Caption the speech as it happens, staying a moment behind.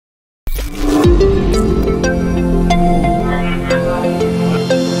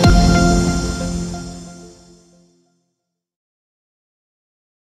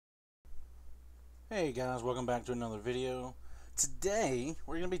Hey guys, welcome back to another video. Today,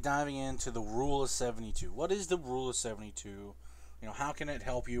 we're going to be diving into the Rule of 72. What is the Rule of 72? How can it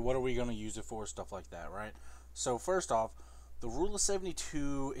help you? What are we going to use it for? Stuff like that, right? So first off, the Rule of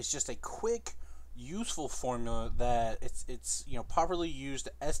 72 is just a quick, useful formula that it's properly used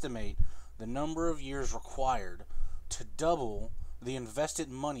to estimate the number of years required to double the invested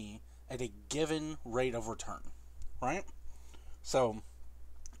money at a given rate of return, right? So,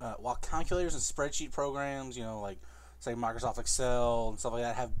 while calculators and spreadsheet programs, like say Microsoft Excel and stuff like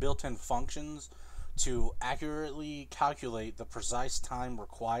that, have built-in functions to accurately calculate the precise time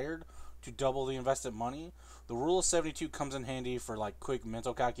required to double the invested money, the Rule of 72 comes in handy for like quick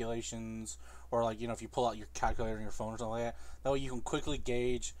mental calculations, or like if you pull out your calculator on your phone or something like that. That way you can quickly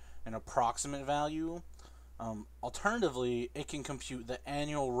gauge an approximate value. Alternatively, it can compute the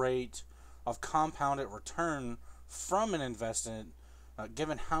annual rate of compounded return from an investment,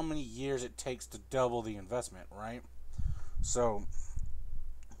 given how many years it takes to double the investment, right? So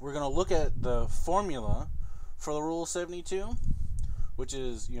we're going to look at the formula for the Rule of 72, which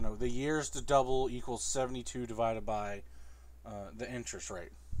is, the years to double equals 72 divided by the interest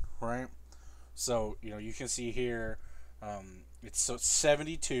rate, right? So, you can see here, it's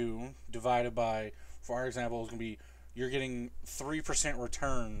 72 divided by, for our example, it's going to be, you're getting 3%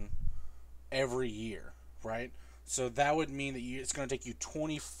 return every year, right? So that would mean that it's going to take you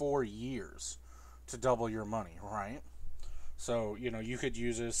 24 years to double your money, right? So, you could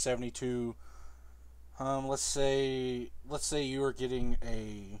use a 72. Let's say you were getting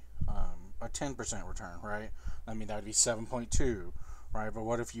a 10% return, right? I mean, that would be 7.2, right? But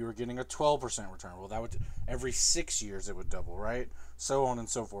what if you were getting a 12% return? Well, that would, every 6 years it would double, right? So on and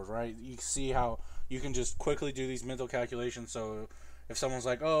so forth, right? You see how you can just quickly do these mental calculations. So if someone's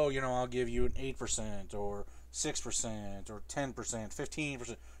like, oh, I'll give you an 8% or 6% or 10%,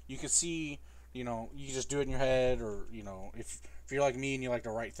 15%, you can see, you can just do it in your head, or, if you're like me and you like to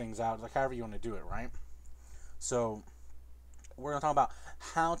write things out, like however you want to do it, right? So we're going to talk about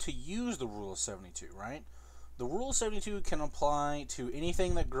how to use the Rule of 72, right? The Rule of 72 can apply to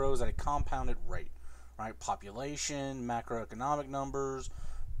anything that grows at a compounded rate, right? Population, macroeconomic numbers,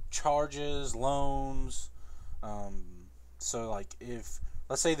 charges, loans. So like if,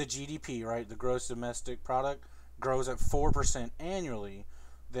 let's say the GDP, right, the gross domestic product, grows at 4% annually,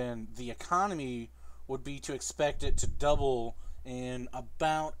 then the economy would be to expect it to double in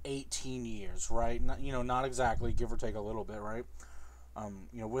about 18 years, right? Not exactly, give or take a little bit, right?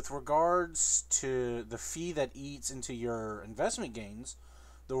 With regards to the fee that eats into your investment gains,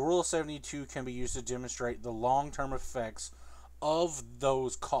 the Rule of 72 can be used to demonstrate the long-term effects of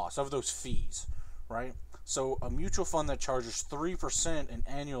those costs, of those fees, right? So a mutual fund that charges 3% in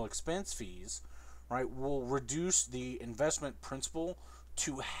annual expense fees, right, will reduce the investment principal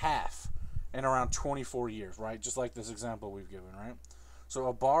to half in around 24 years, right? Just like this example we've given, right? So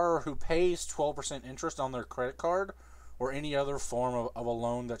a borrower who pays 12% interest on their credit card or any other form of a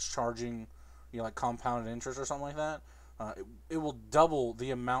loan that's charging, like compounded interest or something like that, it will double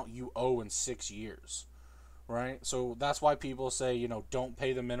the amount you owe in 6 years, right? So that's why people say, don't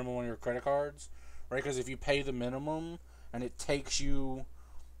pay the minimum on your credit cards, right? Because if you pay the minimum and it takes you,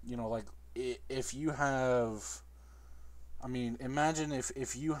 like if you have, imagine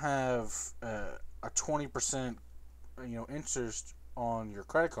if you have a 20%, interest on your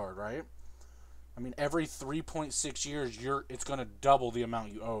credit card, right? Every 3.6 years, it's going to double the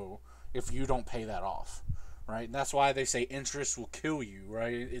amount you owe if you don't pay that off, right? And that's why they say interest will kill you,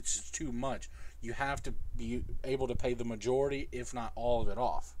 right? It's just too much. You have to be able to pay the majority, if not all of it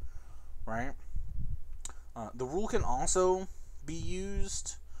off, right? The rule can also be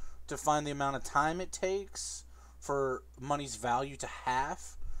used to find the amount of time it takes for money's value to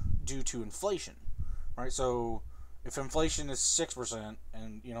half due to inflation, right? So if inflation is 6%,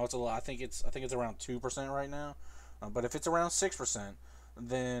 and it's a lot, I think it's around 2% right now, but if it's around 6%,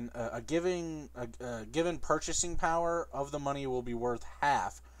 then a given purchasing power of the money will be worth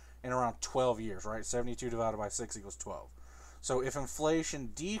half in around 12 years, right? 72 divided by 6 equals 12. So if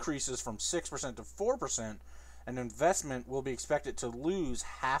inflation decreases from 6% to 4%, an investment will be expected to lose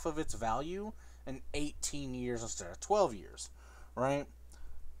half of its value in 18 years instead of 12 years, right?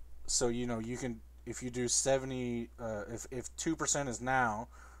 So, you can, if you do 70, if 2% is now,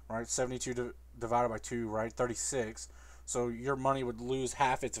 right, 72 divided by 2, right, 36, so your money would lose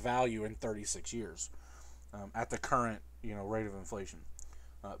half its value in 36 years at the current, rate of inflation.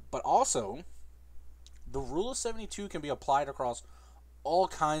 But also, the Rule of 72 can be applied across all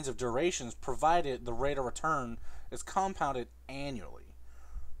kinds of durations, provided the rate of return is compounded annually,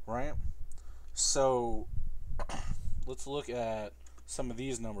 right? So let's look at some of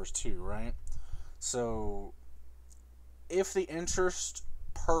these numbers too, right? So if the interest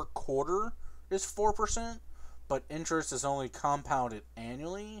per quarter is 4%, but interest is only compounded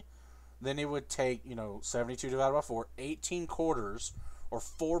annually, then it would take, 72 divided by 4, 18 quarters, or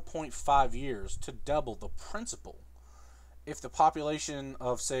 4.5 years to double the principal. If the population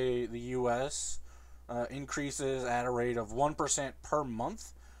of, say, the U.S. Increases at a rate of 1% per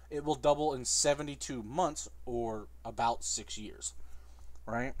month, it will double in 72 months, or about 6 years,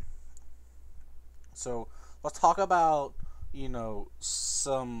 right? So let's talk about,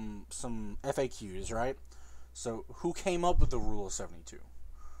 some FAQs, right? So who came up with the rule of 72?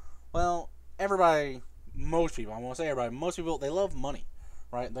 Well, everybody, most people, I won't say everybody, most people, they love money,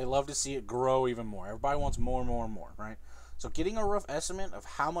 right? They love to see it grow even more. Everybody wants more and more and more, right? So getting a rough estimate of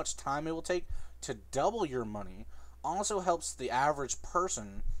how much time it will take to double your money also helps the average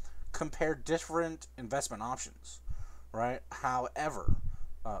person compare different investment options, right? However,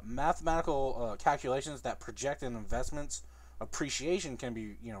 mathematical calculations that project an investment's appreciation can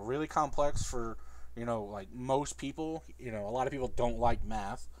be, really complex for, like most people. A lot of people don't like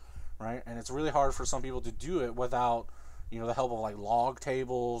math, right? And it's really hard for some people to do it without, the help of like log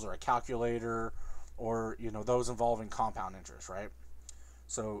tables or a calculator, or, those involving compound interest, right?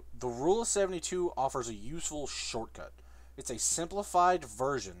 So the rule of 72 offers a useful shortcut. It's a simplified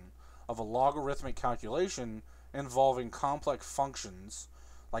version of a logarithmic calculation involving complex functions,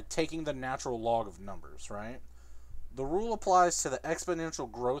 like taking the natural log of numbers, right? The rule applies to the exponential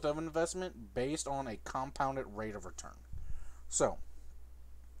growth of an investment based on a compounded rate of return. So,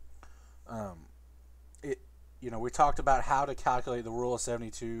 we talked about how to calculate the rule of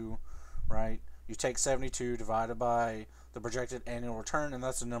 72, right? You take 72 divided by the projected annual return, and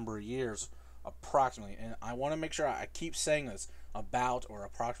that's the number of years, approximately. And I want to make sure I keep saying this, about or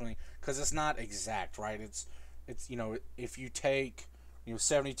approximately, because it's not exact, right? It's if you take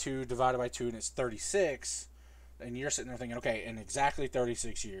 72 divided by 2 and it's 36, and you're sitting there thinking, okay, in exactly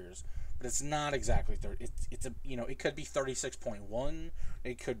 36 years, but it's not exactly 30. It's a it could be 36.1,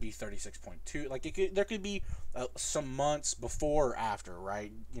 it could be 36.2. Like there could be some months before or after,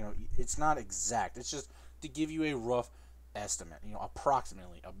 right? It's not exact. It's just to give you a rough estimate,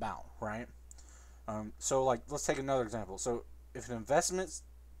 approximately, about, right? So like let's take another example. So if an investment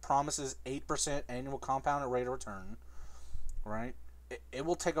promises 8% annual compounded rate of return, right? It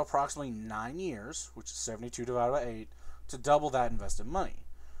will take approximately 9 years, which is 72 divided by 8, to double that invested money.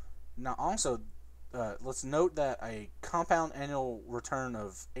 Now, also, let's note that a compound annual return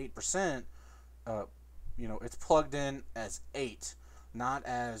of 8%, it's plugged in as 8, not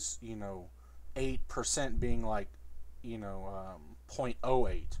as, 8% being like,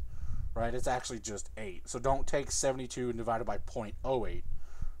 0.08, right? It's actually just 8. So don't take 72 and divide it by 0.08,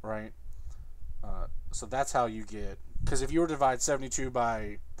 right? So that's how you get, because if you were to divide 72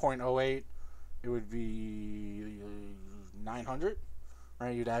 by 0.08, it would be 900,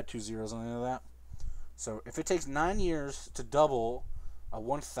 right? You'd add 2 zeros on the end of that. So if it takes 9 years to double a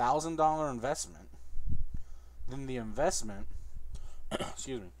 $1,000 investment, then the investment,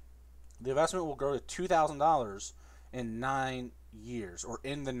 excuse me, the investment will grow to $2,000 in 9 years, or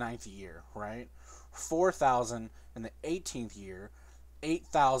in the 9th year, right? 4,000 in the 18th year,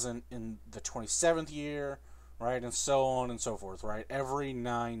 8,000 in the 27th year, right, and so on and so forth, right? Every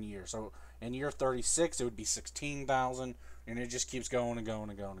 9 years. So in year 36, it would be 16,000, and it just keeps going and going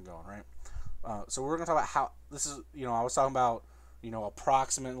and going and going, right? So we're going to talk about how this is. I was talking about,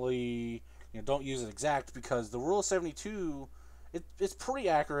 approximately. Don't use it exact, because the rule of 72, it's pretty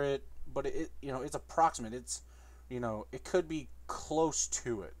accurate, but it's approximate. It's, it could be close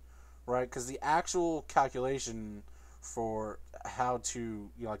to it, right? Because the actual calculation for how to,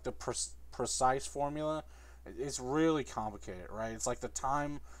 like the precise formula, it's really complicated, right? It's like the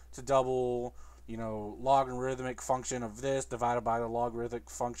time to double, logarithmic function of this divided by the logarithmic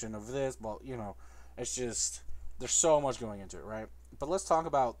function of this. Well, it's just, there's so much going into it, right? But let's talk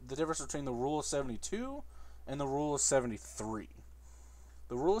about the difference between the rule of 72 and the rule of 73.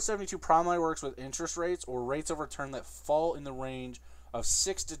 The rule of 72 primarily works with interest rates, or rates of return that fall in the range of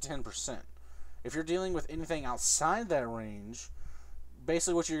 6 to 10%. If you're dealing with anything outside that range,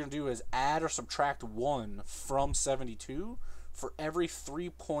 basically what you're going to do is add or subtract 1 from 72 for every 3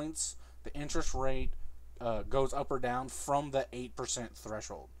 points the interest rate goes up or down from the 8%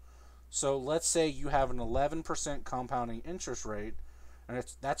 threshold. So let's say you have an 11% compounding interest rate, and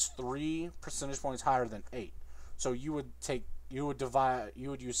that's 3 percentage points higher than 8. So you would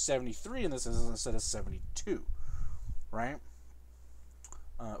use 73 in this instance instead of 72, right?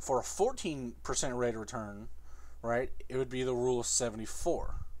 For a 14% rate of return, right, it would be the rule of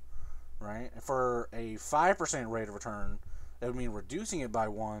 74, right? And for a 5% rate of return, that would mean reducing it by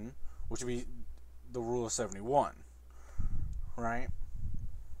 1, which would be the rule of 71, right?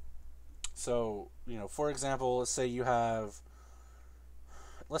 So, for example, let's say it's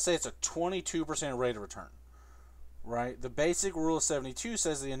a 22% rate of return, right? The basic rule of 72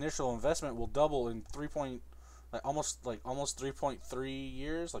 says the initial investment will double in almost 3.3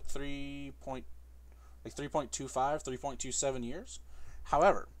 years, 3.25, 3.27 years.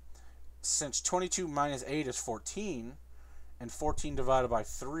 However, since 22 minus 8 is 14, and 14 divided by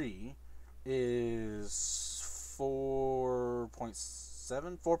 3 is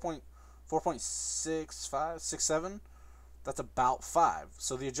 4.65, that's about 5.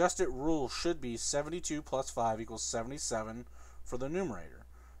 So the adjusted rule should be 72 plus 5 equals 77 for the numerator.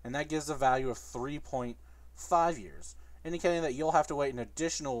 And that gives a value of 3.5 years, indicating that you'll have to wait an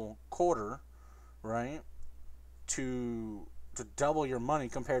additional quarter, right, to double your money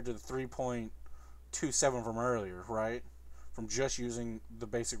compared to the 3.27 from earlier, right, from just using the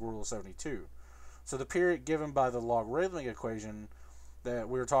basic rule of 72. So the period given by the logarithmic equation that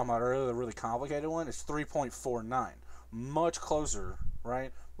we were talking about earlier, the really complicated one, is 3.49. Much closer,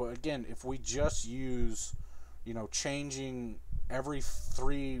 right? But again, if we just use, changing every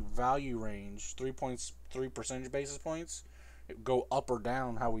 3 value range, 3 percentage basis points, go up or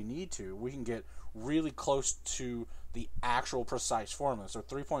down how we need to, we can get really close to the actual precise formula. So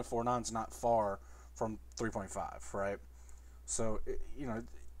 3.49 is not far from 3.5, right? So,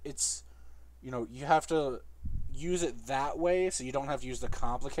 it's, you have to use it that way so you don't have to use the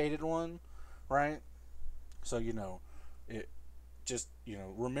complicated one, right? So, it just,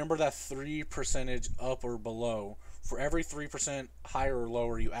 remember that 3% up or below. For every 3% higher or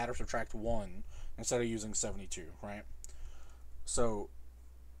lower, you add or subtract 1 instead of using 72, right? So,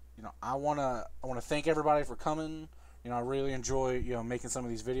 I want to thank everybody for coming. I really enjoy, making some of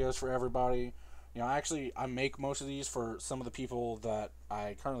these videos for everybody. I make most of these for some of the people that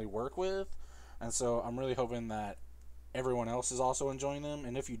I currently work with. And so I'm really hoping that everyone else is also enjoying them.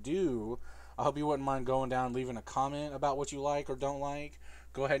 And if you do, I hope you wouldn't mind going down, leaving a comment about what you like or don't like.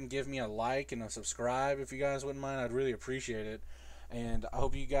 Go ahead and give me a like and a subscribe if you guys wouldn't mind. I'd really appreciate it. And I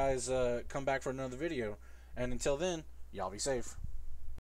hope you guys come back for another video. And until then, y'all be safe.